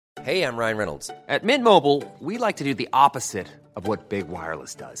Hey, I'm Ryan Reynolds. At Mint Mobile, we like to do the opposite of what Big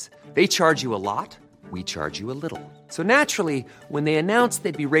Wireless does. They charge you a lot, we charge you a little. So naturally, when they announced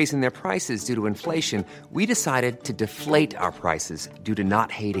they'd be raising their prices due to inflation, we decided to deflate our prices due to not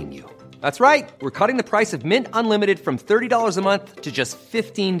hating you. That's right. We're cutting the price of Mint Unlimited from $30 a month to just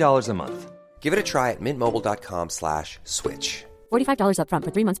 $15 a month. Give it a try at mintmobile.com/switch. $45 up front for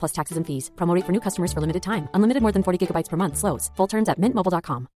 3 months plus taxes and fees. Promo rate for new customers for limited time. Unlimited more than 40 gigabytes per month. Slows full terms at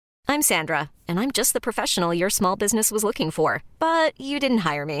mintmobile.com. I'm Sandra, and I'm just the professional your small business was looking for. But you didn't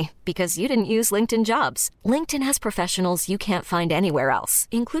hire me because you didn't use LinkedIn Jobs. LinkedIn has professionals you can't find anywhere else,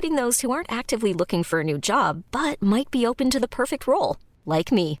 including those who aren't actively looking for a new job, but might be open to the perfect role,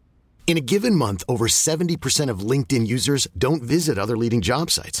 like me. In a given month, over 70% of LinkedIn users don't visit other leading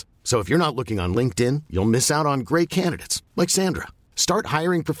job sites. So if you're not looking on LinkedIn, you'll miss out on great candidates like Sandra. Start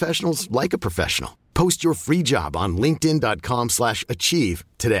hiring professionals like a professional. Post your free job on linkedin.com/achieve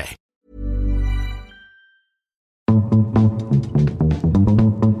today.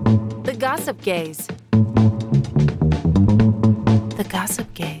 The Gossip Gaze. The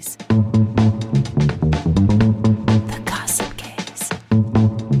Gossip Gaze. The Gossip Gaze.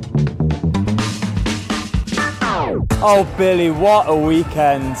 Oh, Billy, what a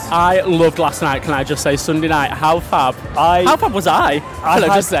weekend. I loved last night, can I just say? Sunday night, how fab. How fab was I? Can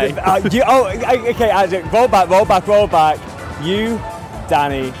I just say? Okay, Isaac, roll back. You,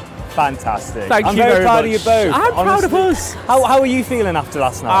 Danny, fantastic. Thank you I'm very very proud much. of you both. I'm proud of us. How are you feeling after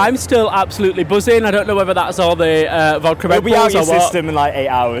last night? I'm still absolutely buzzing. I don't know whether that's all the vodka Red We'll be out Bulls your or what. system in like 8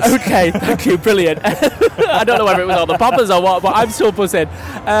 hours. Okay, thank you, brilliant. I don't know whether it was all the poppers or what, but I'm still buzzing.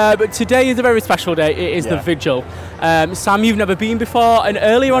 But today is a very special day. It is the Vigil. Sam, you've never been before, and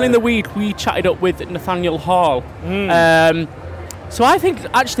earlier on in the week we chatted up with Nathaniel Hall. So I think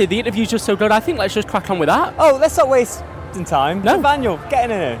actually the interview's just so good. I think let's just crack on with that. Oh, let's not waste time. No. Nathaniel, get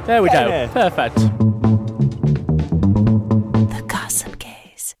in here. There we Get go. in here. Perfect. The Gossip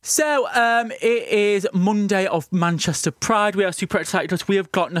Gaze. So, it is Monday of Manchester Pride. We are super excited because we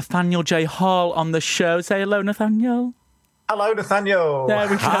have got Nathaniel J. Hall on the show. Say hello, Nathaniel. Hello, Nathaniel. There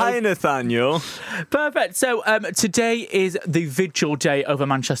we go. Hi, Nathaniel. Perfect. So, today is the Vigil Day over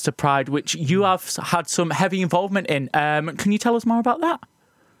Manchester Pride, which you have had some heavy involvement in. Can you tell us more about that?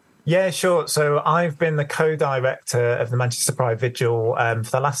 Yeah, sure. So I've been the co-director of the Manchester Pride Vigil for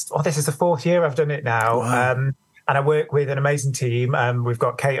the last, this is the 4th year I've done it now. Wow. And I work with an amazing team. We've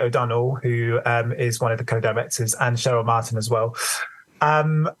got Kate O'Donnell, who is one of the co-directors, and Cheryl Martin as well.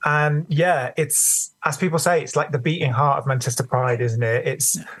 And yeah, it's, as people say, it's like the beating heart of Manchester Pride, isn't it?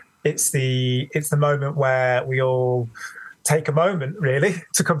 It's the moment where we all take a moment really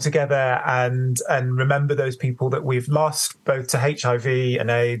to come together and remember those people that we've lost, both to HIV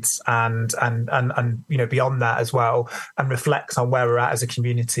and AIDS and beyond that as well, and reflect on where we're at as a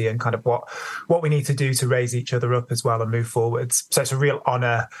community and kind of what we need to do to raise each other up as well and move forwards. So it's a real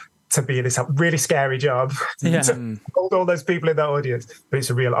honour to be in this really scary job to hold all those people in that audience, but it's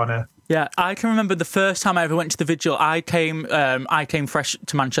a real honour. Yeah, I can remember the first time I ever went to the Vigil. I came fresh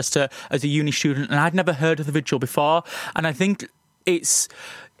to Manchester as a uni student, and I'd never heard of the Vigil before. And I think it's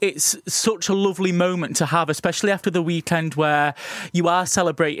such a lovely moment to have, especially after the weekend where you are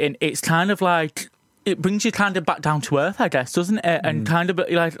celebrating. It's kind of like, it brings you kind of back down to earth, I guess, doesn't it? And kind of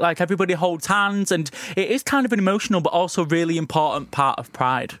like everybody holds hands, and it is kind of an emotional but also really important part of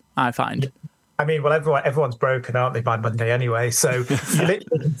Pride, I find. I mean, well, everyone's broken, aren't they, by Monday anyway? So you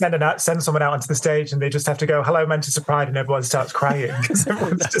literally can send someone out onto the stage and they just have to go, "Hello, Manchester Pride," and everyone starts crying because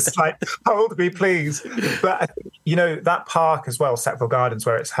everyone's just like, "Hold me, please." But, that park as well, Sackville Gardens,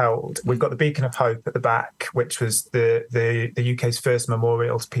 where it's held, we've got the Beacon of Hope at the back, which was the UK's first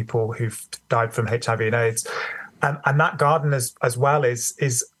memorial to people who've died from HIV and AIDS. And that garden as well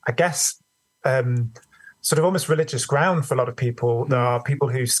is I guess, sort of almost religious ground for a lot of people. There are people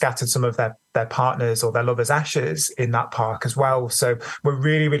who scattered some of their partners or their lovers' ashes in that park as well. So we're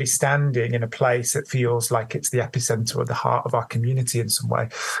really, really standing in a place that feels like it's the epicenter or the heart of our community in some way.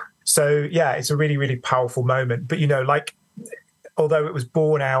 So yeah, it's a really, really powerful moment. But, although it was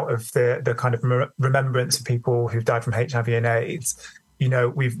born out of the kind of remembrance of people who've died from HIV and AIDS,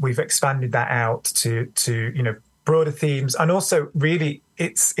 we've expanded that out to broader themes, and also really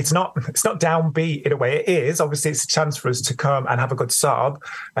it's not downbeat in a way. It is obviously, it's a chance for us to come and have a good sob,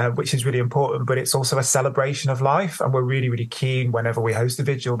 which is really important, but it's also a celebration of life, and we're really, really keen whenever we host a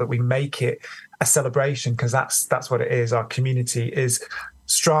vigil that we make it a celebration, because that's what it is. Our community is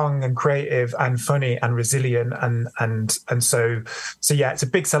strong and creative and funny and resilient, and so yeah, it's a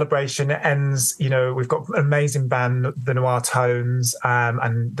big celebration. It ends, we've got an amazing band, the Noir Tones,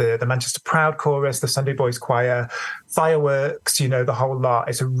 and the Manchester Proud Chorus, the Sunday Boys Choir, fireworks, the whole lot.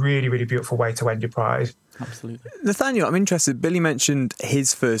 It's a really, really beautiful way to end your Pride. Absolutely. Nathaniel, I'm interested. Billy mentioned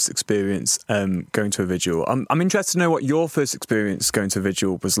his first experience going to a vigil. I'm interested to know what your first experience going to a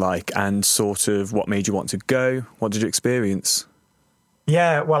vigil was like, and sort of what made you want to go. What did you experience?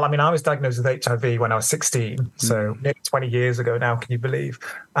 Yeah, well, I was diagnosed with HIV when I was 16, so nearly 20 years ago now, can you believe?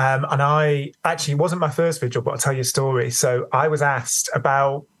 And I actually, it wasn't my first vigil, but I'll tell you a story. So I was asked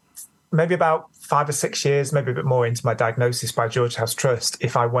about 5 or 6 years, maybe a bit more into my diagnosis by George House Trust,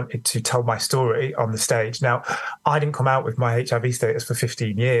 if I wanted to tell my story on the stage. Now, I didn't come out with my HIV status for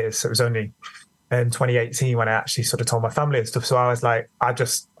 15 years, so it was only in 2018 when I actually sort of told my family and stuff. So I was like, I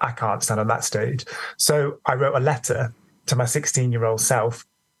can't stand on that stage. So I wrote a letter to my 16-year-old self,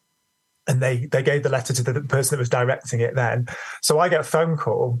 and they gave the letter to the person that was directing it then. So I get a phone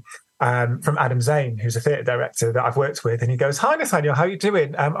call from Adam Zane, who's a theatre director that I've worked with, and he goes, "Hi Nathaniel, how are you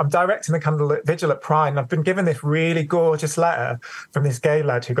doing? I'm directing the Candlelit Vigil at Pride, and I've been given this really gorgeous letter from this gay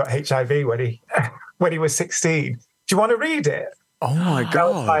lad who got HIV when he was 16. Do you want to read it?" Oh my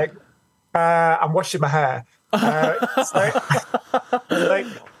God. I was like, I'm washing my hair. Like,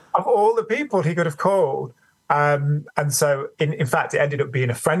 of all the people he could have called. And so, in fact, it ended up being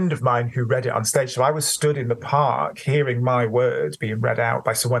a friend of mine who read it on stage. So I was stood in the park hearing my words being read out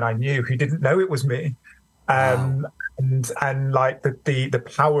by someone I knew who didn't know it was me. Wow. And like the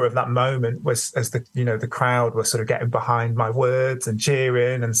power of that moment was as the crowd was sort of getting behind my words and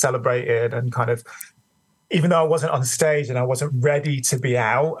cheering and celebrating, and kind of, even though I wasn't on stage and I wasn't ready to be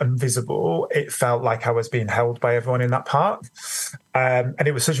out and visible, it felt like I was being held by everyone in that park. And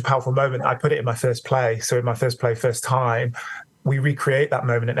it was such a powerful moment. I put it in my first play. So in my first play, first time, we recreate that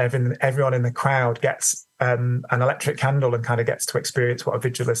moment, and everyone in the crowd gets an electric candle and kind of gets to experience what a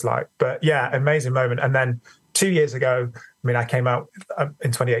vigil is like. But yeah, amazing moment. And then 2 years ago, I came out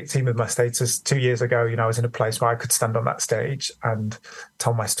in 2018 with my status. 2 years ago, I was in a place where I could stand on that stage and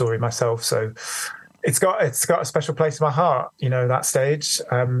tell my story myself. So it's got a special place in my heart, that stage.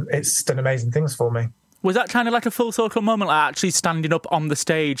 It's done amazing things for me. Was that kind of like a full circle moment, like actually standing up on the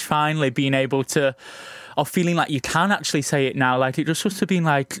stage, finally being able to, or feeling like you can actually say it now? Like, it just must have been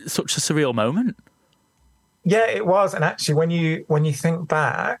like such a surreal moment. Yeah, it was. And actually, when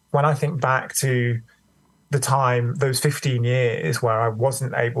I think back to the time, those 15 years where I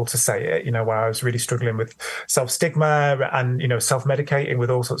wasn't able to say it, where I was really struggling with self-stigma and, self-medicating with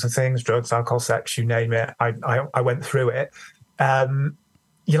all sorts of things, drugs, alcohol, sex, you name it. I went through it.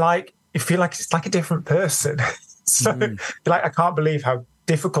 You feel like it's like a different person. So I can't believe how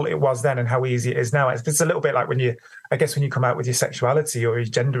difficult it was then and how easy it is now. It's a little bit like when you come out with your sexuality or your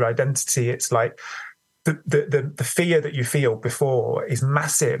gender identity, it's like the fear that you feel before is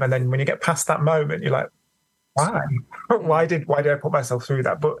massive. And then when you get past that moment, you're like, why? Why did I put myself through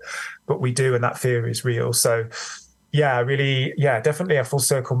that? But we do, and that fear is real. So yeah, really, yeah, definitely a full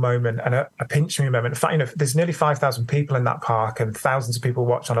circle moment and a pinch me moment. In fact, there's nearly 5,000 people in that park, and thousands of people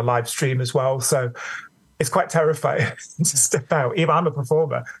watch on a live stream as well. So it's quite terrifying to step out. Even I'm a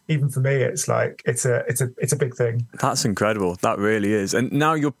performer. Even for me, it's like it's a big thing. That's incredible. That really is. And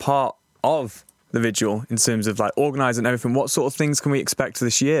now you're part of the vigil in terms of like organising everything. What sort of things can we expect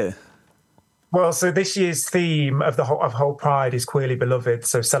this year? Well, so this year's theme of whole Pride is Queerly Beloved,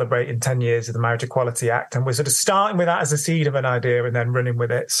 so celebrating 10 years of the Marriage Equality Act. And we're sort of starting with that as a seed of an idea and then running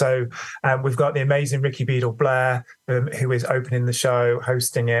with it. So we've got the amazing Ricky Beadle-Blair, who is opening the show,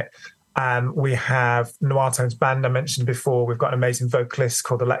 hosting it. We have Noir Tones Band, I mentioned before. We've got an amazing vocalist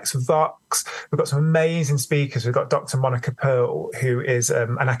called Alexa Vox. We've got some amazing speakers. We've got Dr. Monica Pearl, who is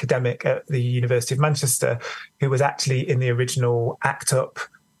an academic at the University of Manchester, who was actually in the original ACT UP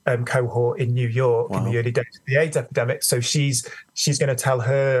cohort in New York in the early days of the AIDS epidemic. So she's going to tell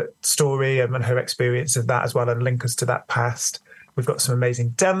her story and her experience of that as well, and link us to that past. We've got some amazing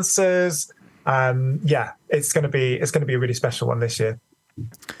dancers. It's going to be a really special one this year.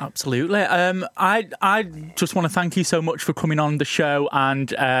 Absolutely. I just want to thank you so much for coming on the show and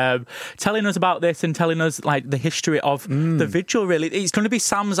telling us about this and telling us like the history of the vigil. Really, it's going to be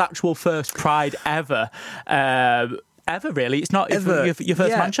Sam's actual first Pride ever. Ever, really. It's not ever. Your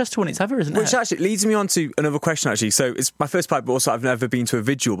first Manchester one, it's ever, isn't it? Which actually leads me on to another question, actually. So it's my first Pride, but also I've never been to a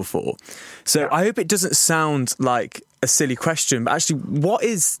vigil before. So I hope it doesn't sound like a silly question, but actually, what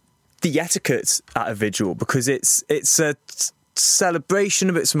is the etiquette at a vigil? Because it's a celebration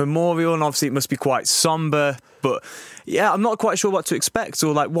of its memorial, and obviously it must be quite somber. But yeah, I'm not quite sure what to expect,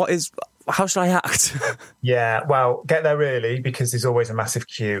 or like what is how should I act? Yeah, well, get there early because there's always a massive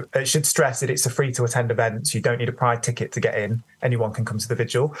queue. It should stress that it's a free to attend event, so you don't need a Pride ticket to get in. Anyone can come to the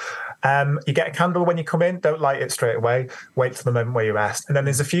vigil. You get a candle when you come in. Don't light it straight away. Wait for the moment where you're asked. And then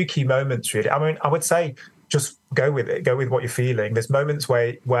there's a few key moments, really. I mean, I would say just go with it. Go with what you're feeling. There's moments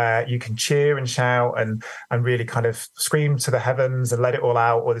where you can cheer and shout and really kind of scream to the heavens and let it all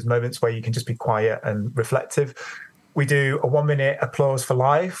out. Or there's moments where you can just be quiet and reflective. We do a 1-minute applause for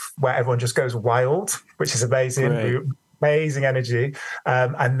life where everyone just goes wild, which is amazing. Right. Amazing energy.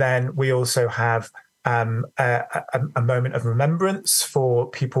 And then we also have a moment of remembrance for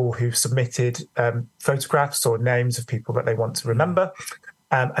people who've submitted photographs or names of people that they want to remember.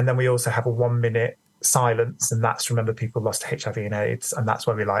 And then we also have a 1-minute silence, and that's to remember people lost to HIV and AIDS, and that's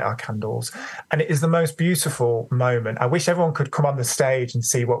where we light our candles. And it is the most beautiful moment. I wish everyone could come on the stage and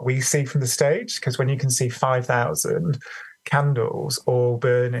see what we see from the stage, because when you can see 5,000 candles all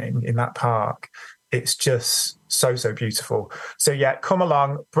burning in that park, it's just so beautiful. So yeah, come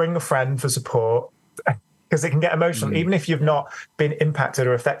along, bring a friend for support, because it can get emotional. Even if you've not been impacted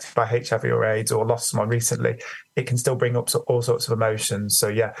or affected by HIV or AIDS or lost someone recently, it can still bring up all sorts of emotions. So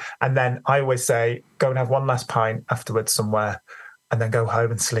yeah. And then I always say, go and have one last pint afterwards somewhere and then go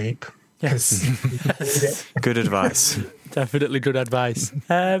home and sleep. Yes. Good advice. Definitely good advice.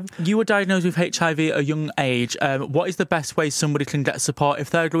 You were diagnosed with HIV at a young age. What is the best way somebody can get support if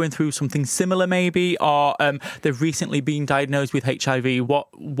they're going through something similar maybe, or they've recently been diagnosed with HIV?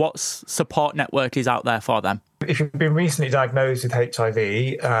 What support network is out there for them? If you've been recently diagnosed with HIV,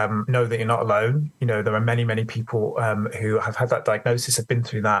 know that you're not alone. You know, there are many people who have had that diagnosis, have been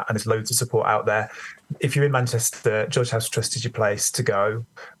through that, and there's loads of support out there. If you're in Manchester, George House Trust is your place to go.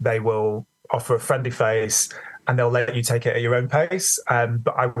 They will offer a friendly face and they'll let you take it at your own pace.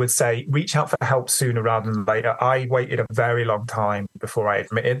 But I would say reach out for help sooner rather than later. I waited a very long time before I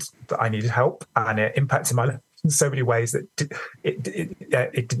admitted that I needed help, and it impacted my life in so many ways that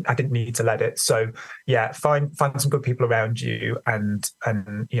I didn't need to let it. So yeah, find some good people around you and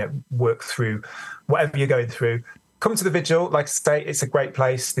work through whatever you're going through. Come to the vigil. Like I say, it's a great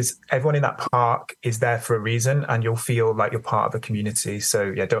place. Everyone in that park is there for a reason, and you'll feel like you're part of a community.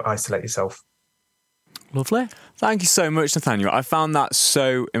 So yeah, don't isolate yourself. Lovely. Thank you so much, Nathaniel. I found that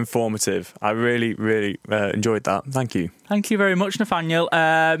so informative. I really enjoyed that. Thank you. Thank you very much, Nathaniel.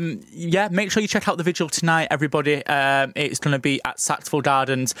 Yeah, make sure you check out the vigil tonight, everybody. It's going to be at Sackville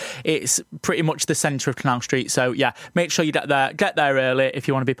Gardens. It's pretty much the centre of Canal Street. So yeah, make sure you get there early if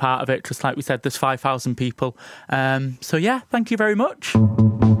you want to be part of it. Just like we said, there's 5,000 people. So yeah, thank you very much.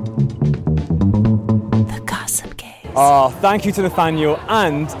 The Gossip Case. Oh, thank you to Nathaniel,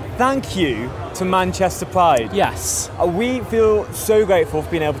 and thank you to Manchester Pride. Yes. We feel so grateful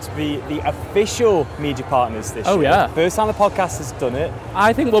for being able to be the official media partners this year. Oh, yeah. First time the podcast has done it.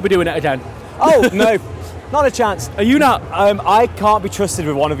 I think we'll be doing it again. Oh, no, not a chance. Are you not? I can't be trusted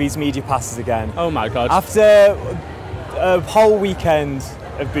with one of these media passes again. Oh, my God. After a whole weekend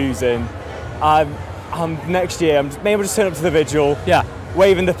of boozing, next year, I'm maybe just turn up to the vigil. Yeah.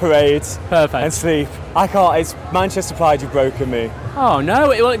 Waving the parade. Perfect. And sleep. I can't. It's Manchester Pride, you've broken me. Oh, no.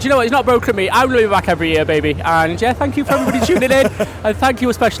 Well, do you know what? It's not broken me. I'm going to be back every year, baby. And yeah, thank you for everybody tuning in. And thank you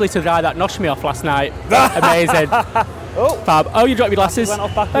especially to the guy that noshed me off last night. Amazing. Oh. Fab. Oh, you dropped your glasses. Went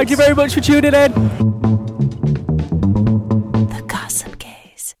off backwards. Thank you very much for tuning in. The Gossip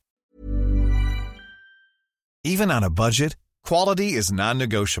Case. Even on a budget, quality is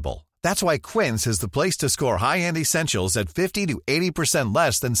non-negotiable. That's why Quince is the place to score high-end essentials at 50 to 80%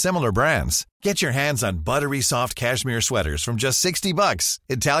 less than similar brands. Get your hands on buttery soft cashmere sweaters from just $60,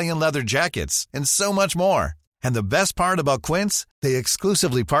 Italian leather jackets, and so much more. And the best part about Quince, they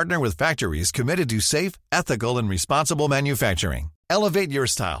exclusively partner with factories committed to safe, ethical, and responsible manufacturing. Elevate your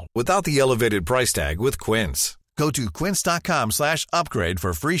style without the elevated price tag with Quince. Go to quince.com/upgrade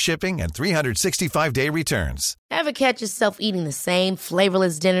for free shipping and 365-day returns. Ever catch yourself eating the same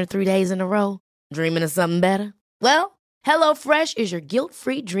flavorless dinner 3 days in a row? Dreaming of something better? Well, HelloFresh is your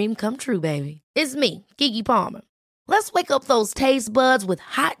guilt-free dream come true, baby. It's me, Keke Palmer. Let's wake up those taste buds with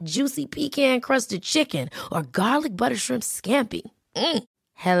hot, juicy pecan-crusted chicken or garlic butter shrimp scampi.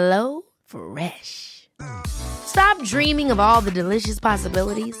 HelloFresh. Stop dreaming of all the delicious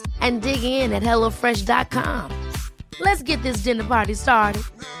possibilities and dig in at HelloFresh.com. Let's get this dinner party started.